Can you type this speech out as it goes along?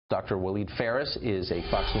Dr. Waleed Phares is a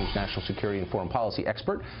Fox News national security and foreign policy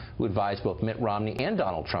expert who advised both Mitt Romney and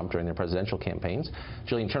Donald Trump during their presidential campaigns.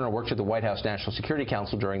 Jillian Turner worked at the White House National Security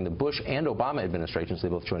Council during the Bush and Obama administrations. They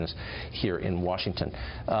both join us here in Washington.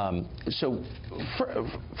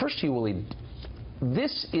 First to you, Waleed,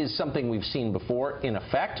 this is something we've seen before in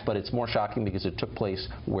effect, but it's more shocking because it took place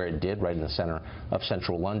where it did, right in the center of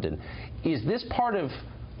central London. Is this part of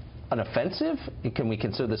an offensive? Can we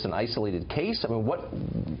consider this an isolated case? I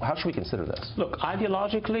mean, how should we consider this? Look,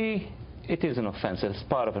 ideologically, it is an offensive. It's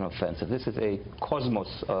part of an offensive. This is a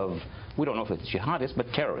cosmos of, we don't know if it's jihadists, but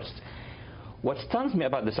terrorists. What stuns me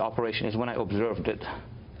about this operation is when I observed it,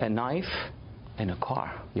 a knife in a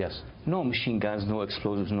car. Yes. No machine guns, no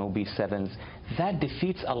explosives, no B-7s. That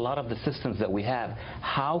defeats a lot of the systems that we have.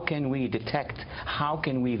 How can we detect, how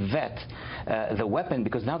can we vet the weapon?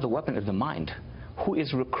 Because now the weapon is the mind. Who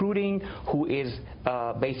is recruiting, who is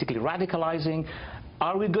basically radicalizing?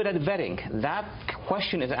 Are we good at vetting? That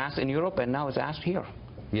question is asked in Europe and now is asked here.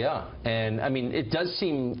 Yeah, and I mean, it does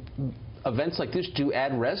seem events like this do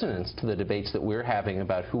add resonance to the debates that we're having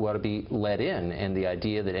about who ought to be let in, and the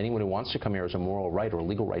idea that anyone who wants to come here has a moral right or a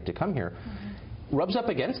legal right to come here rubs up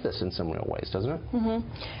against this in some real ways, doesn't it?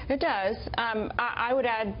 It does. I would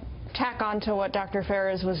tack on to what Dr.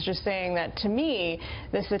 Phares was just saying, that to me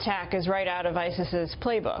this attack is right out of ISIS's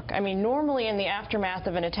playbook. I mean, normally in the aftermath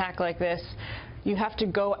of an attack like this, you have to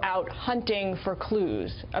go out hunting for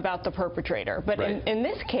clues about the perpetrator. But in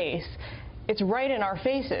this case, it's right in our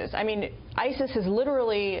faces. I mean, ISIS has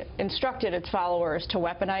literally instructed its followers to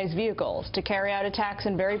weaponize vehicles, to carry out attacks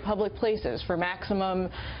in very public places for maximum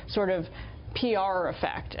sort of PR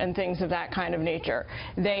effect and things of that kind of nature.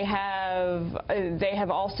 They have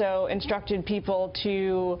also instructed people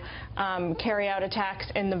to carry out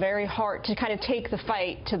attacks in the very heart, to kind of take the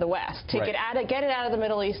fight to the West, to get it out of the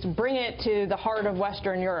Middle East, bring it to the heart of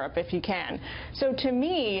Western Europe if you can. So to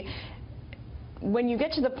me, when you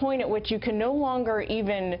get to the point at which you can no longer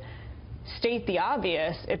even state the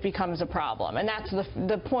obvious, it becomes a problem. And that's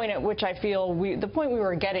the point at which I feel the point we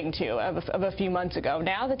were getting to of a few months ago.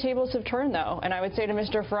 Now the tables have turned, though, and I would say to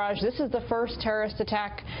Mr. Farage, this is the first terrorist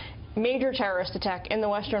attack, major terrorist attack in the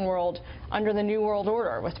Western world under the New World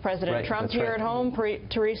Order, with President Trump here at home,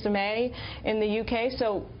 Theresa May in the UK.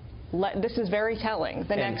 So this is very telling,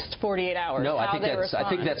 the next 48 hours. No, I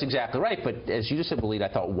think that's exactly right. But as you just said, Waleed,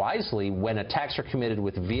 I thought wisely, when attacks are committed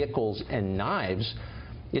with vehicles and knives,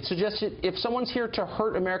 it suggests that if someone's here to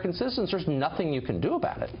hurt American citizens, there's nothing you can do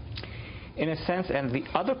about it. In a sense, and the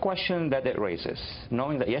other question that it raises,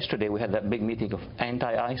 knowing that yesterday we had that big meeting of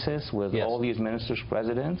anti-ISIS with all these ministers,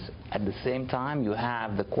 presidents, at the same time you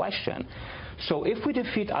have the question, so if we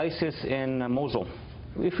defeat ISIS in Mosul,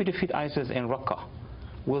 if we defeat ISIS in Raqqa,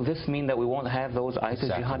 will this mean that we won't have those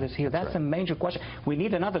ISIS jihadists here? That's a major question. We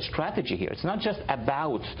need another strategy here. It's not just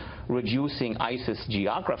about reducing ISIS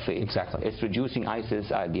geography. It's reducing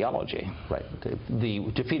ISIS ideology. Right.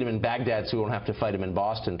 The defeat him in Baghdad so we won't have to fight him in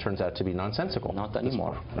Boston turns out to be nonsensical. Not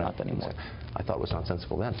anymore. Not anymore. I thought it was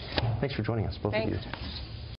nonsensical then. Thanks for joining us, both of you.